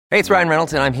Hey, it's Ryan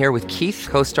Reynolds, and I'm here with Keith,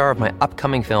 co-star of my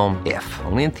upcoming film, If,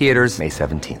 only in theaters May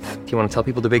 17th. Do you want to tell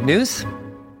people the big news?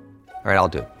 All right, I'll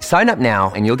do it. Sign up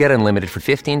now and you'll get unlimited for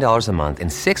 $15 a month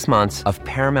and 6 months of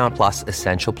Paramount Plus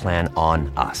Essential Plan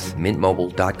on us.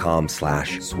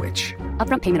 MintMobile.com/switch.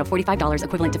 Upfront payment of $45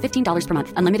 equivalent to $15 per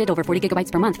month. Unlimited over 40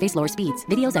 gigabytes per month. Face lower speeds.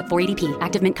 Videos at 480p.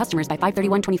 Active Mint customers by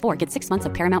 531.24 get 6 months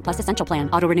of Paramount Plus Essential Plan.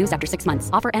 Auto renews after 6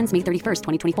 months. Offer ends May 31st,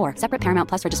 2024. Separate Paramount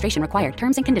Plus registration required.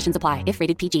 Terms and conditions apply if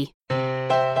rated PG.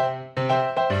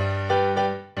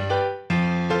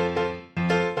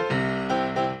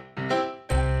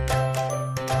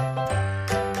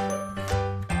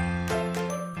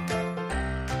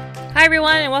 Hi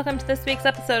everyone, and welcome to this week's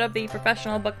episode of the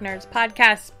Professional Book Nerds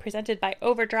podcast, presented by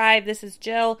Overdrive. This is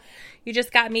Jill. You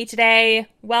just got me today.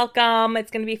 Welcome.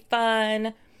 It's going to be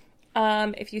fun.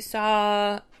 If you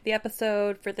saw the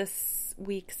episode for this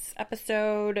week's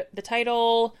episode, the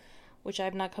title, which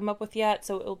I've not come up with yet,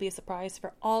 so it will be a surprise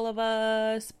for all of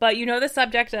us. But you know the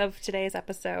subject of today's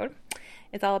episode.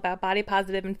 It's all about body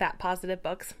positive and fat positive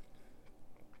books.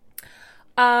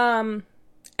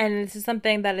 And this is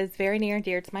something that is very near and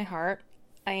dear to my heart.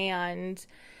 And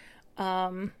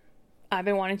I've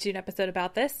been wanting to do an episode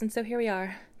about this. And so here we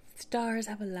are. Stars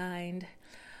have aligned.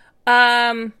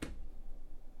 First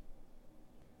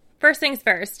things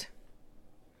first.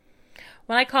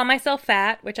 When I call myself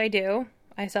fat, which I do,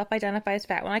 I self-identify as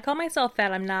fat. When I call myself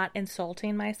fat, I'm not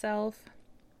insulting myself.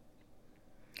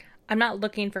 I'm not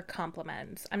looking for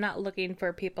compliments. I'm not looking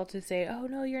for people to say, oh,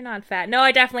 no, you're not fat. No,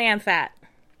 I definitely am fat.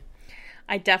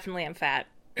 I definitely am fat.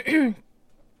 If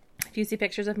you see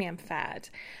pictures of me, I'm fat.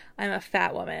 I'm a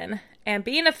fat woman. And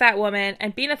being a fat woman,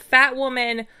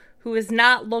 who is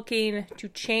not looking to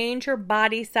change her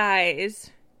body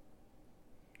size,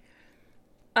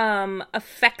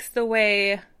 affects the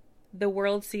way the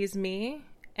world sees me,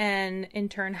 and in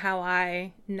turn how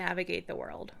I navigate the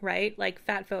world, right? Like,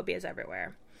 fat phobia is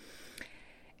everywhere.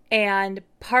 And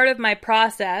part of my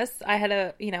process,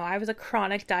 I was a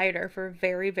chronic dieter for a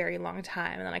very, very long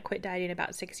time. And then I quit dieting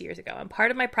about 6 years ago. And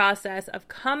part of my process of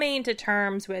coming to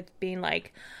terms with being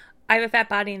like, I have a fat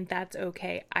body and that's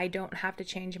okay. I don't have to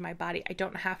change my body. I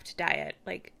don't have to diet.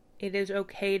 Like, it is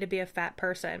okay to be a fat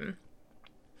person.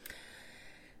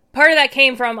 Part of that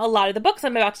came from a lot of the books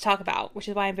I'm about to talk about, which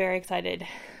is why I'm very excited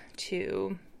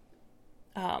to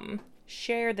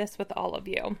share this with all of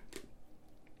you.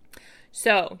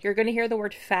 So, you're going to hear the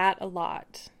word fat a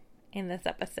lot in this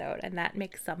episode, and that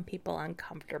makes some people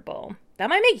uncomfortable. That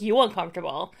might make you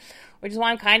uncomfortable, which is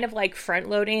why I'm kind of like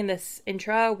front-loading this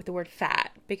intro with the word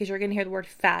fat, because you're going to hear the word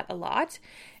fat a lot.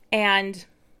 And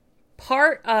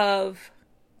part of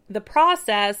the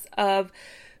process of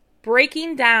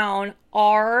breaking down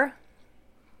our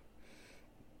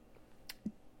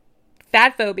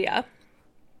fat phobia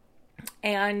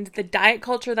and the diet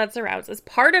culture that surrounds us,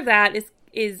 part of that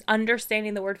is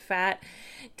understanding the word fat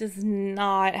does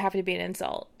not have to be an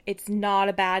insult. It's not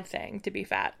a bad thing to be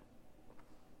fat.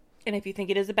 And if you think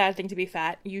it is a bad thing to be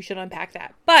fat, you should unpack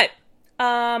that. But,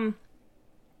 so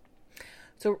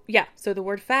the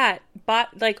word fat,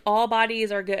 but like all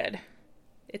bodies are good.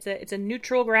 It's a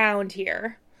neutral ground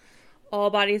here. All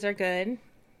bodies are good.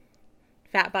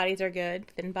 Fat bodies are good.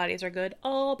 Thin bodies are good.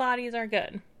 All bodies are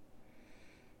good.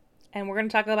 And we're going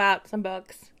to talk about some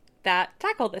books that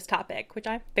tackle this topic, which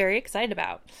I'm very excited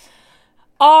about.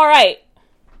 All right.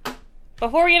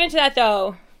 Before we get into that,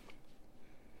 though,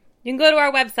 you can go to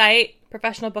our website,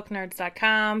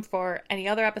 professionalbooknerds.com, for any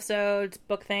other episodes,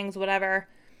 book things, whatever.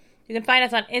 You can find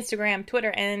us on Instagram,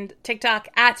 Twitter, and TikTok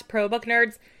at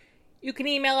ProBookNerds. You can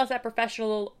email us at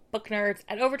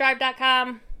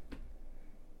professionalbooknerds@overdrive.com.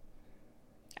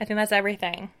 I think that's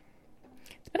everything.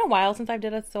 It's been a while since I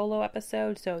did a solo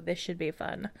episode, so this should be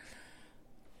fun.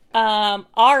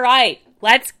 All right,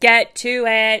 let's get to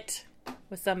it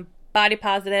with some body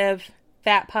positive,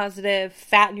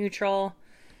 fat neutral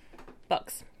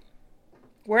books.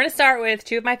 We're going to start with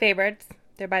two of my favorites.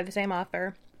 They're by the same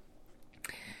author.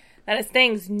 That is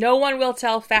Things No One Will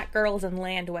Tell Fat Girls and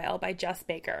Land Whale by Jess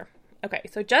Baker. Okay,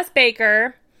 so Jess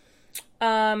Baker,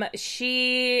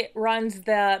 she runs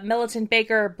the Militant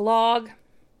Baker blog.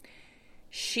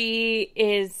 She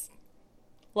is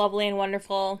lovely and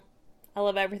wonderful. I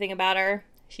love everything about her.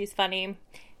 She's funny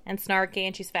and snarky,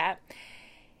 and she's fat.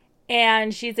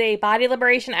 And she's a body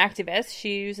liberation activist.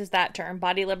 She uses that term,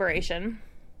 body liberation.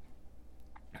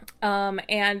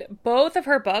 And both of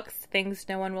her books, Things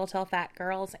No One Will Tell Fat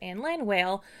Girls and Land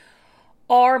Whale,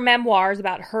 are memoirs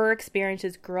about her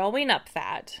experiences growing up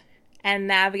fat and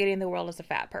navigating the world as a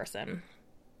fat person.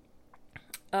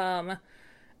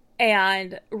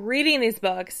 And reading these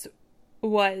books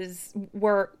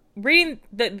were reading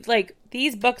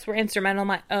these books were instrumental in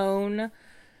my own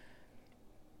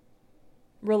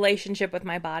relationship with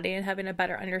my body and having a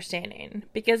better understanding.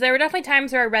 Because there were definitely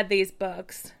times where I read these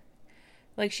books.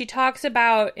 Like, she talks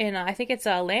about in, I think it's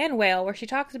a Land Whale, where she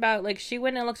talks about, like, she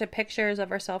went and looked at pictures of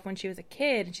herself when she was a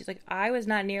kid, and she's like, I was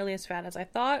not nearly as fat as I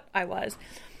thought I was.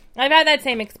 I've had that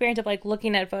same experience of, like,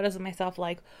 looking at photos of myself,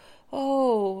 like,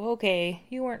 oh, okay,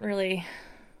 you weren't really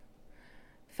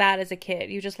fat as a kid.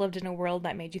 You just lived in a world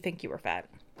that made you think you were fat.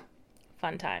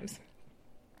 Fun times.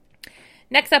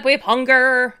 Next up, we have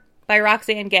Hunger by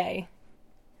Roxane Gay.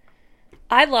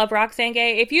 I love Roxane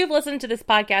Gay. If you've listened to this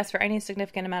podcast for any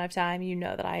significant amount of time, you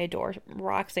know that I adore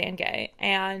Roxane Gay.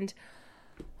 And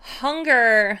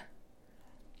Hunger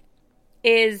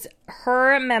is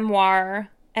her memoir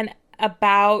and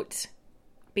about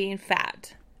being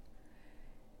fat.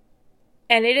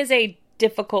 And it is a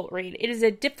difficult read. It is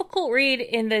a difficult read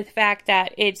in the fact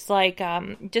that it's like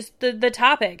just the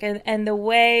topic and the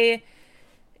way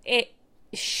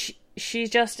she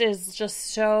just is just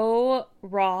so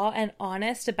raw and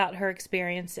honest about her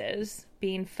experiences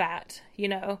being fat, you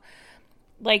know?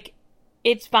 Like,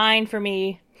 it's fine for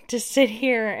me to sit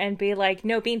here and be like,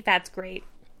 no, being fat's great.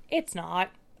 It's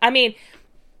not. I mean,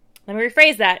 let me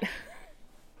rephrase that.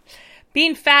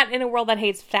 Being fat in a world that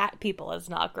hates fat people is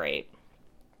not great.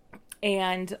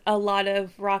 And a lot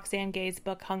of Roxane Gay's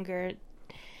book, Hunger,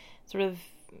 sort of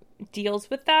deals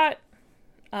with that.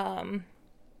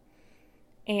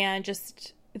 And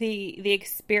just the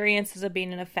experiences of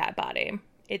being in a fat body.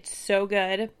 It's so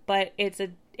good, but it's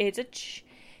an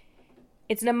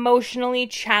emotionally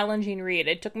challenging read.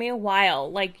 It took me a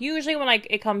while. Like, usually when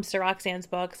it comes to Roxane's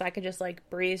books, I could just like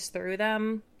breeze through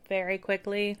them very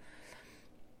quickly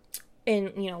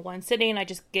in, you know, one sitting. I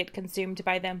just get consumed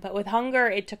by them. But with Hunger,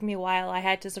 it took me a while. I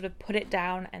had to sort of put it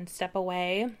down and step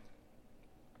away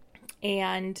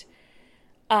and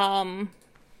come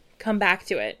back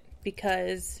to it.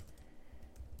 Because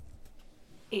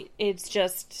it's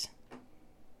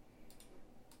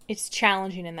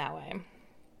challenging in that way.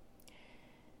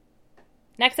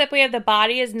 Next up, we have The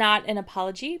Body Is Not an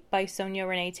Apology by Sonia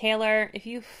Renee Taylor. If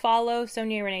you follow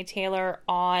Sonia Renee Taylor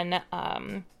on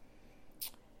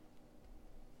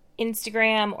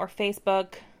Instagram or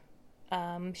Facebook,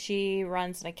 she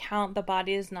runs an account, The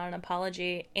Body Is Not an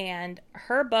Apology, and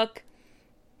her book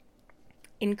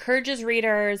encourages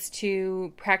readers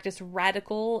to practice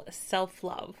radical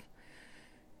self-love.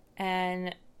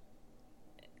 And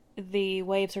the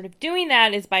way of sort of doing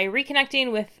that is by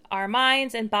reconnecting with our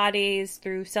minds and bodies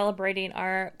through celebrating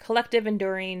our collective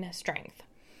enduring strength.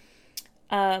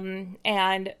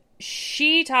 And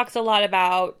she talks a lot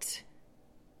about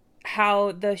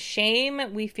how the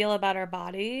shame we feel about our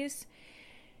bodies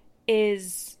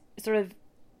is sort of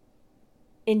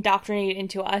indoctrinated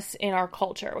into us in our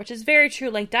culture, which is very true.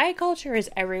 Like, diet culture is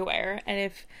everywhere, and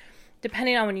if,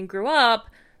 depending on when you grew up,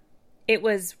 it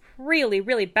was really,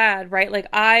 really bad, right? Like,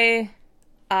 I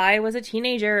was a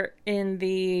teenager in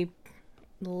the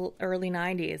early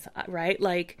 90s, right?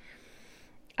 Like,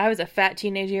 I was a fat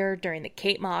teenager during the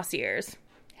Kate Moss years.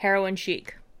 Heroin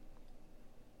chic.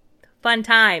 Fun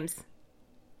times.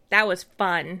 That was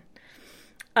fun.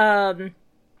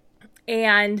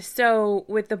 And so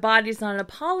with The Body's Not an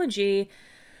Apology,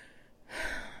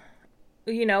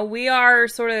 you know, we are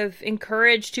sort of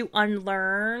encouraged to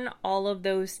unlearn all of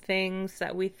those things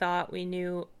that we thought we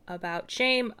knew about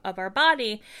shame of our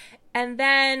body, and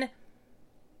then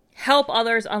help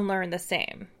others unlearn the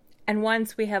same. And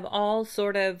once we have all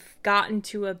sort of gotten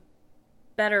to a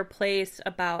better place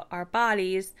about our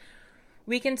bodies,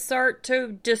 we can start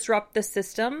to disrupt the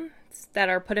systems that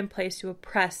are put in place to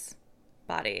oppress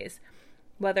bodies.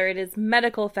 Whether it is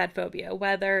medical fat phobia,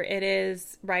 whether it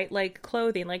is, right, like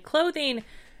clothing. Like, clothing,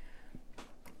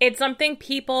 it's something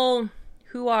people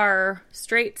who are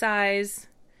straight size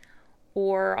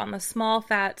or on the small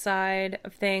fat side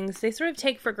of things, they sort of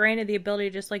take for granted the ability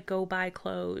to just, like, go buy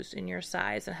clothes in your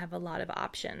size and have a lot of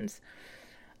options.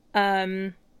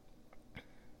 For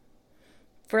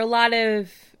a lot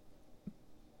of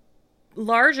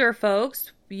larger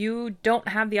folks, you don't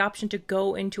have the option to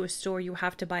go into a store. You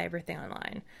have to buy everything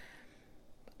online.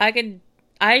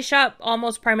 I shop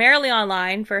almost primarily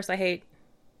online. First, I hate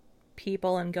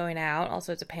people and going out.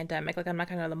 Also, it's a pandemic. Like, I'm not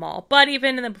going to go to the mall. But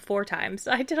even in the before times,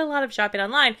 I did a lot of shopping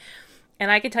online.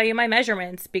 And I can tell you my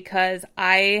measurements because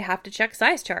I have to check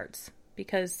size charts.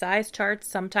 Because size charts,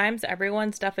 sometimes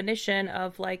everyone's definition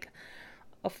of, like,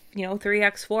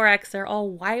 3X, 4X, they're all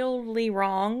wildly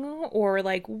wrong, or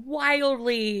like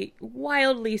wildly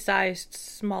sized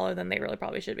smaller than they really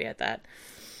probably should be at that.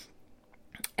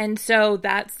 And so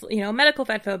that's, medical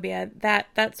fat phobia,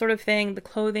 that sort of thing, the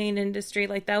clothing industry,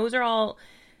 like those are all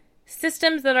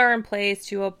systems that are in place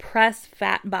to oppress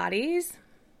fat bodies.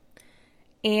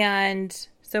 And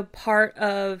so part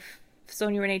of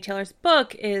Sonya Renee Taylor's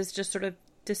book is just sort of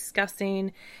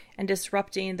discussing and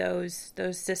disrupting those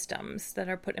systems that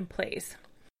are put in place.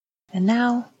 And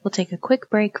now we'll take a quick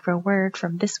break for a word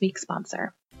from this week's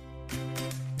sponsor.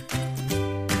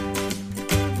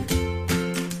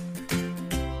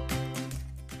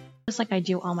 Just like I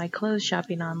do all my clothes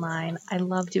shopping online, I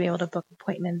love to be able to book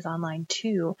appointments online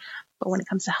too. But when it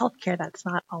comes to healthcare, that's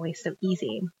not always so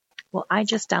easy. Well, I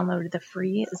just downloaded the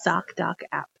free ZocDoc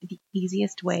app, the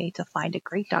easiest way to find a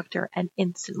great doctor and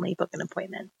instantly book an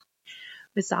appointment.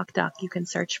 With ZocDoc, you can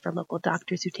search for local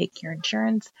doctors who take your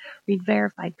insurance, read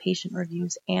verified patient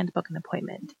reviews, and book an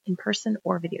appointment, in person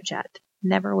or video chat.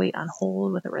 Never wait on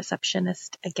hold with a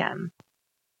receptionist again.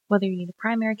 Whether you need a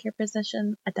primary care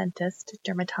physician, a dentist,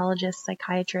 dermatologist,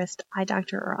 psychiatrist, eye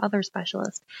doctor, or other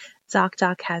specialist,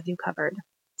 ZocDoc has you covered.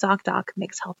 ZocDoc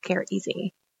makes healthcare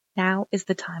easy. Now is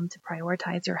the time to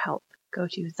prioritize your health. Go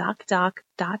to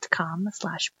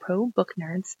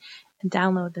ZocDoc.com/ProBookNerds and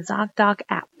download the ZocDoc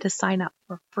app to sign up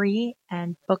for free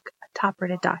and book a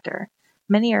top-rated doctor.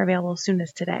 Many are available as soon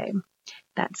as today.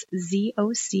 That's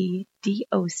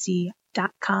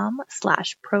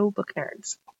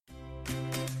ZocDoc.com/ProBookNerds.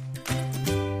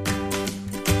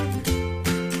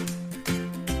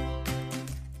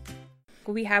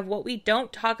 We have What We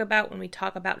Don't Talk About When We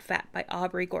Talk About Fat by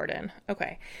Aubrey Gordon.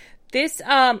 Okay. This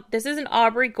is an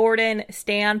Aubrey Gordon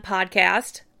Stan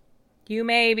podcast. You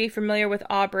may be familiar with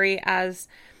Aubrey as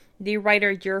the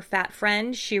writer Your Fat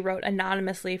Friend. She wrote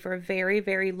anonymously for a very,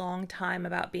 very long time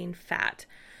about being fat.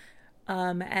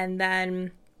 And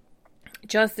then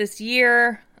just this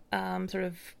year, sort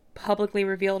of publicly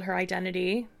revealed her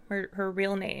identity, her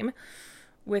real name,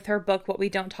 with her book, What We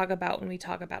Don't Talk About When We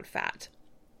Talk About Fat.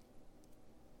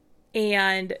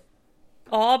 And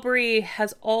Aubrey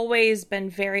has always been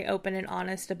very open and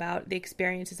honest about the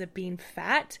experiences of being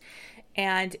fat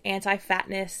and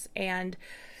anti-fatness and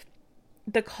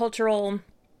the cultural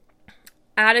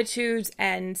attitudes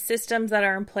and systems that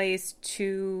are in place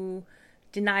to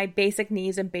deny basic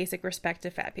needs and basic respect to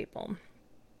fat people.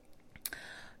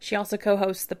 She also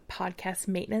co-hosts the podcast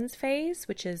Maintenance Phase,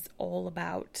 which is all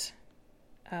about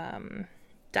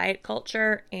diet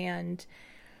culture and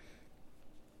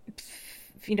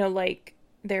like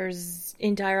there's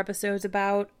entire episodes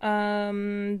about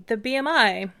the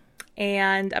BMI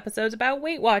and episodes about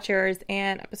Weight Watchers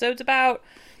and episodes about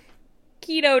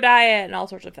keto diet and all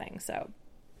sorts of things. So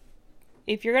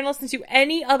if you're going to listen to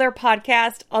any other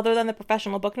podcast other than the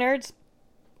Professional Book Nerds,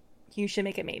 you should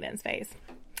make it Maintenance Phase.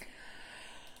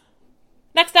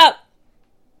 Next up,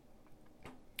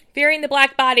 Fearing the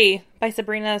Black Body by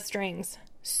Sabrina Strings.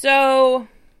 So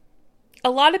a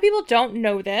lot of people don't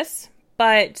know this,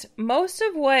 but most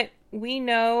of what we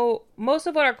know, most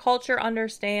of what our culture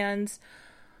understands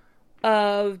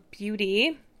of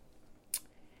beauty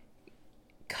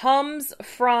comes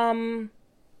from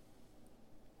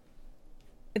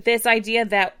this idea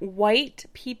that white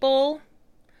people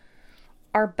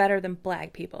are better than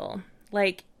black people.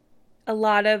 Like a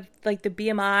lot of like the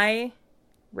BMI,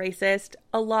 racist,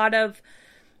 a lot of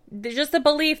just the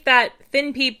belief that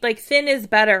thin people, like thin is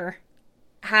better,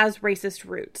 has racist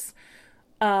roots.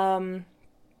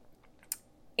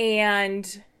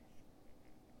 And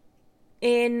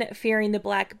in Fearing the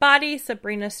Black Body,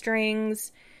 Sabrina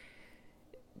Strings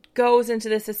goes into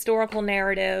this historical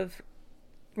narrative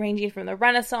ranging from the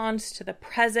Renaissance to the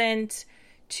present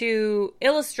to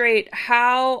illustrate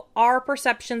how our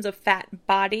perceptions of fat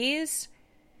bodies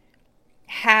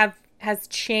has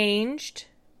changed.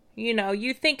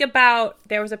 You think about,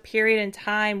 there was a period in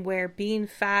time where being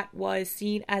fat was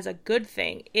seen as a good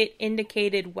thing. It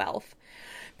indicated wealth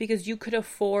because you could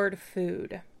afford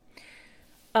food.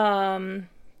 Art.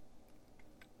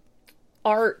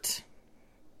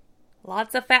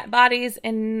 Lots of fat bodies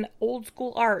in old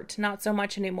school art, not so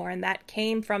much anymore. And that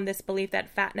came from this belief that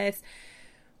fatness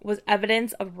was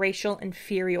evidence of racial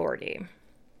inferiority.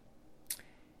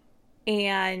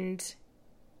 And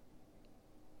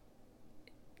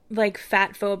like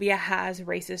fat phobia has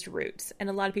racist roots. And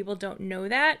a lot of people don't know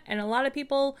that. And a lot of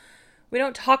people, we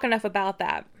don't talk enough about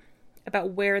that,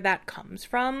 about where that comes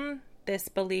from. This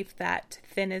belief that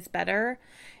thin is better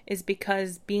is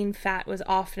because being fat was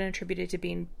often attributed to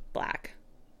being black.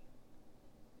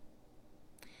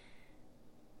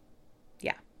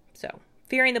 Yeah. So,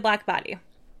 Fearing the Black Body.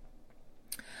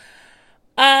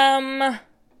 Fat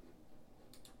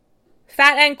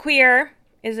and Queer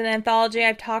is an anthology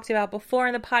I've talked about before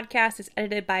in the podcast. It's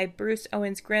edited by Bruce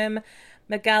Owens Grimm,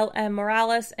 Miguel M.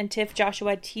 Morales, and Tiff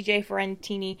Joshua TJ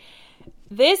Ferrantini.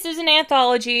 This is an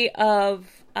anthology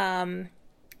of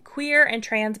queer and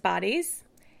trans bodies,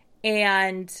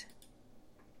 and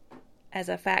as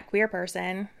a fat queer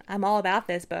person, I'm all about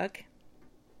this book.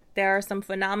 There are some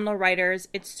phenomenal writers.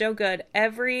 It's so good.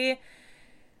 Every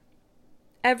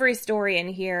story in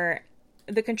here,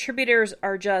 the contributors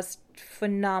are just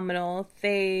phenomenal.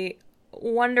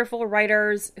 Wonderful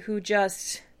writers who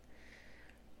just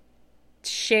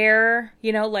share,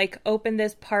 like open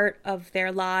this part of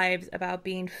their lives about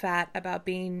being fat, about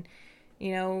being,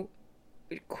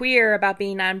 queer, about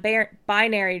being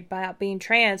non-binary, about being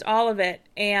trans, all of it.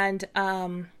 And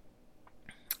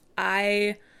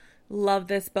I love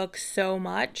this book so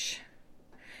much.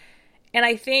 And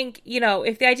I think,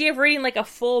 if the idea of reading like a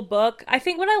full book, I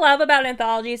think what I love about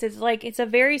anthologies is like it's a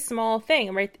very small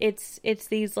thing, right? It's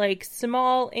these like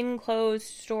small enclosed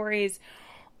stories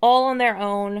all on their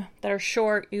own that are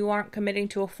short. You aren't committing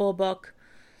to a full book.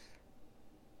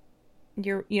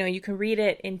 You can read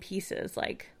it in pieces,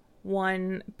 like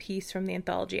one piece from the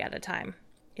anthology at a time.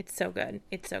 It's so good.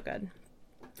 It's so good.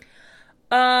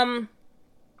 All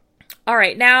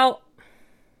right, now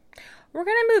we're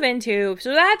going to move into,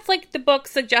 so that's like the book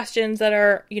suggestions that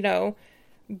are,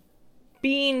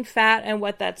 being fat and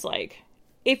what that's like.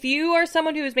 If you are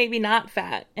someone who is maybe not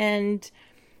fat and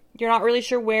you're not really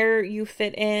sure where you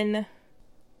fit in,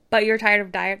 but you're tired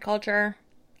of diet culture,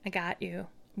 I got you.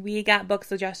 We got book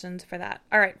suggestions for that.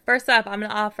 All right, first up, I'm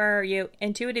going to offer you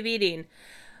Intuitive Eating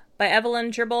by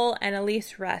Evelyn Tribble and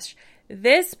Elise Resch.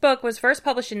 This book was first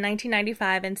published in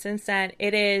 1995, and since then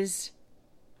it is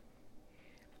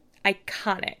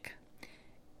iconic.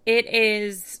 It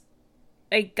is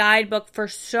a guidebook for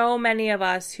so many of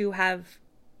us who have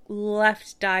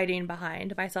left dieting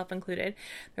behind, myself included.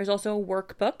 There's also a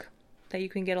workbook that you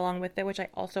can get along with it, which I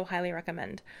also highly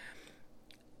recommend.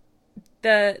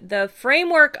 The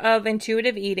framework of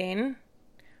intuitive eating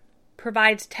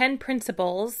provides 10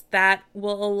 principles that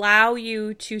will allow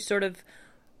you to sort of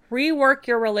rework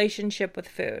your relationship with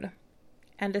food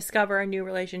and discover a new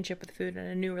relationship with food and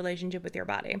a new relationship with your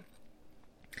body.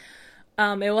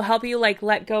 It will help you like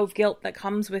let go of guilt that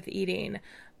comes with eating.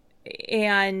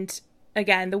 And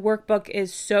again, the workbook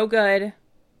is so good.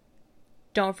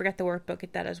 Don't forget the workbook,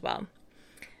 get that as well.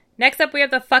 Next up, we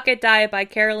have the Fuck It Diet by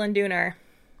Carolyn Dooner.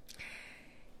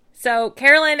 So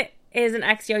Carolyn is an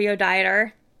ex-yo-yo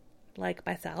dieter, like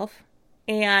myself,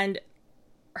 and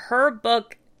her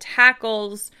book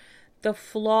tackles the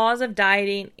flaws of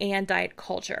dieting and diet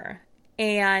culture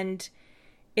and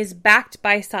is backed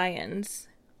by science,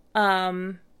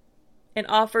 and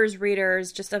offers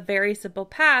readers just a very simple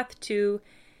path to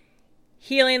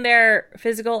healing their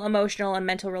physical, emotional, and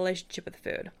mental relationship with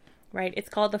food, right? It's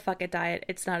called the Fuck It Diet.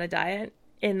 It's not a diet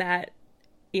in that,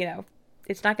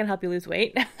 it's not going to help you lose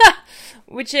weight,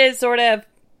 which is sort of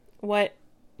what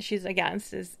she's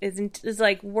against, is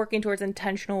like working towards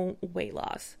intentional weight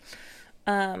loss.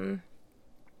 And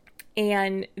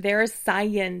there is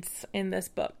science in this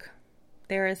book.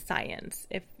 There is science.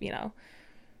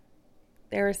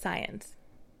 There is science.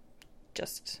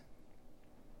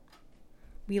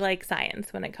 We like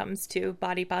science when it comes to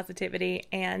body positivity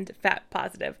and fat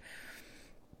positive,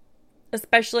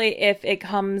 especially if it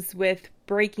comes with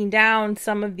breaking down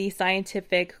some of the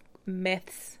scientific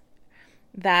myths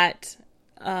that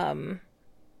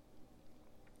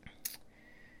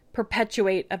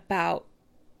perpetuate about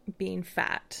being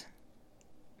fat.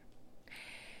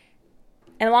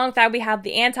 And along with that, we have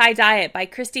The Anti-Diet by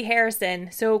Christy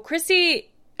Harrison. So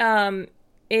Christy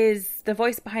is the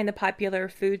voice behind the popular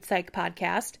Food Psych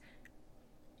podcast.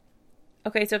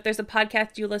 Okay, so if there's a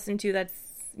podcast you listen to that's,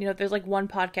 if there's like one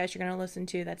podcast you're going to listen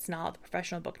to that's not the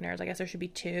Professional Book Nerds, I guess there should be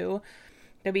two.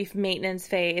 There'll be Maintenance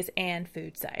Phase and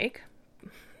Food Psych.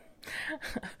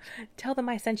 Tell them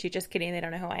I sent you. Just kidding. They don't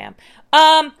know who I am.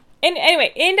 And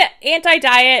anyway, in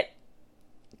Anti-Diet,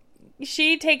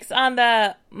 she takes on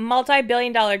the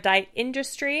multi-billion-dollar diet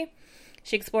industry.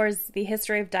 She explores the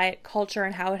history of diet culture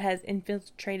and how it has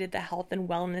infiltrated the health and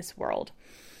wellness world.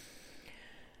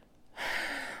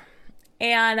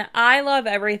 And I love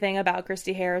everything about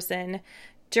Christy Harrison.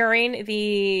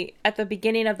 At the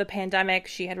beginning of the pandemic,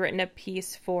 she had written a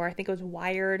piece for, I think it was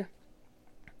Wired,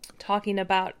 talking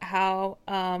about how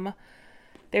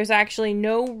there's actually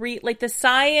no the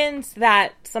science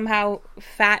that somehow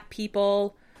fat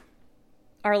people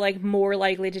are like more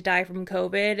likely to die from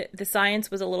COVID. The science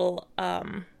was a little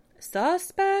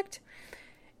suspect,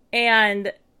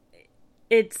 and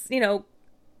it's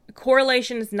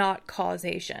correlation is not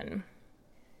causation.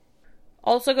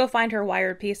 Also go find her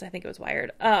Wired piece. I think it was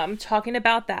Wired. Talking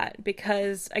about that,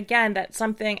 because again, that's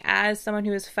something, as someone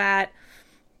who is fat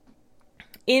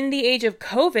in the age of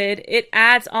COVID, it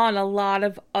adds on a lot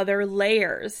of other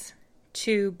layers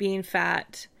to being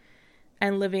fat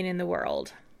and living in the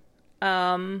world.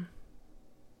 And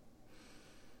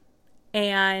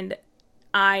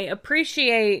I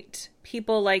appreciate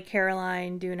people like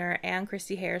Caroline Dooner and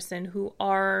Christy Harrison who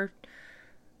are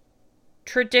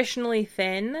traditionally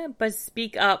thin but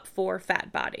speak up for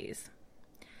fat bodies.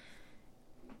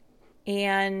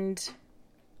 And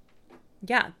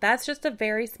yeah, that's just a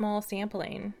very small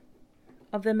sampling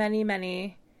of the many,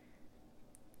 many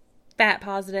fat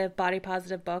positive, body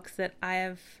positive books that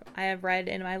I have read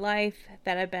in my life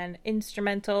that have been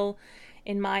instrumental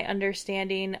in my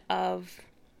understanding of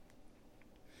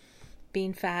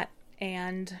being fat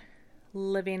and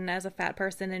living as a fat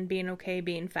person and being okay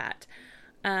being fat.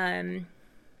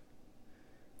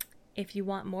 If you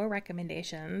want more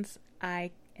recommendations,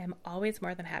 I am always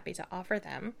more than happy to offer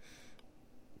them.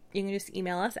 You can just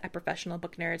email us at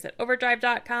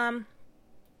professionalbooknerds@overdrive.com.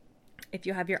 If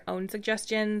you have your own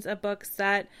suggestions of books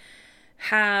that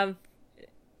have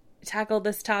tackled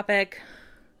this topic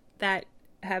that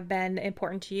have been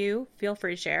important to you, feel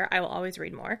free to share. I will always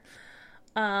read more.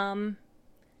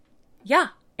 Yeah,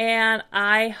 and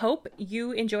I hope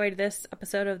you enjoyed this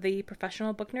episode of the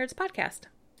Professional Book Nerds podcast.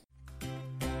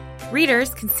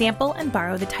 Readers can sample and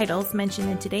borrow the titles mentioned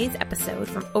in today's episode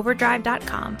from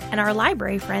Overdrive.com, and our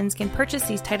library friends can purchase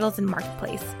these titles in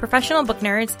Marketplace. Professional Book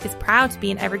Nerds is proud to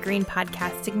be an Evergreen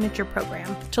Podcast signature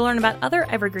program. To learn about other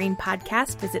Evergreen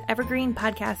podcasts, visit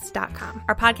evergreenpodcasts.com.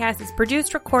 Our podcast is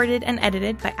produced, recorded, and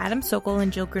edited by Adam Sokol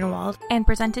and Jill Grunewald, and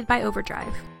presented by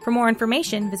Overdrive. For more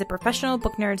information, visit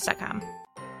professionalbooknerds.com.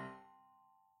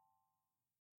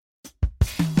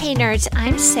 Hey nerds,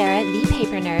 I'm Sarah, the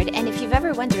paper nerd, and if you've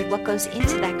ever wondered what goes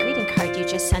into that greeting card you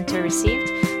just sent or received,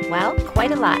 well,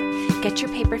 quite a lot. Get your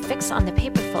paper fix on the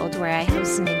Paperfold, where I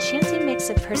host an enchanting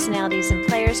mix of personalities and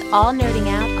players, all nerding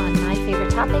out on my favorite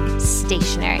topic,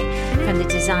 stationery. From the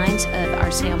designs of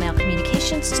our snail mail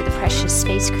communications to the precious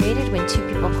space created when two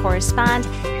people correspond,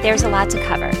 there's a lot to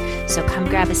cover. So come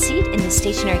grab a seat in the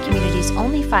stationery community's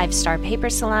only 5-star paper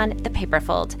salon, the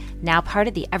Paperfold, now part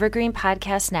of the Evergreen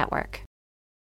Podcast Network.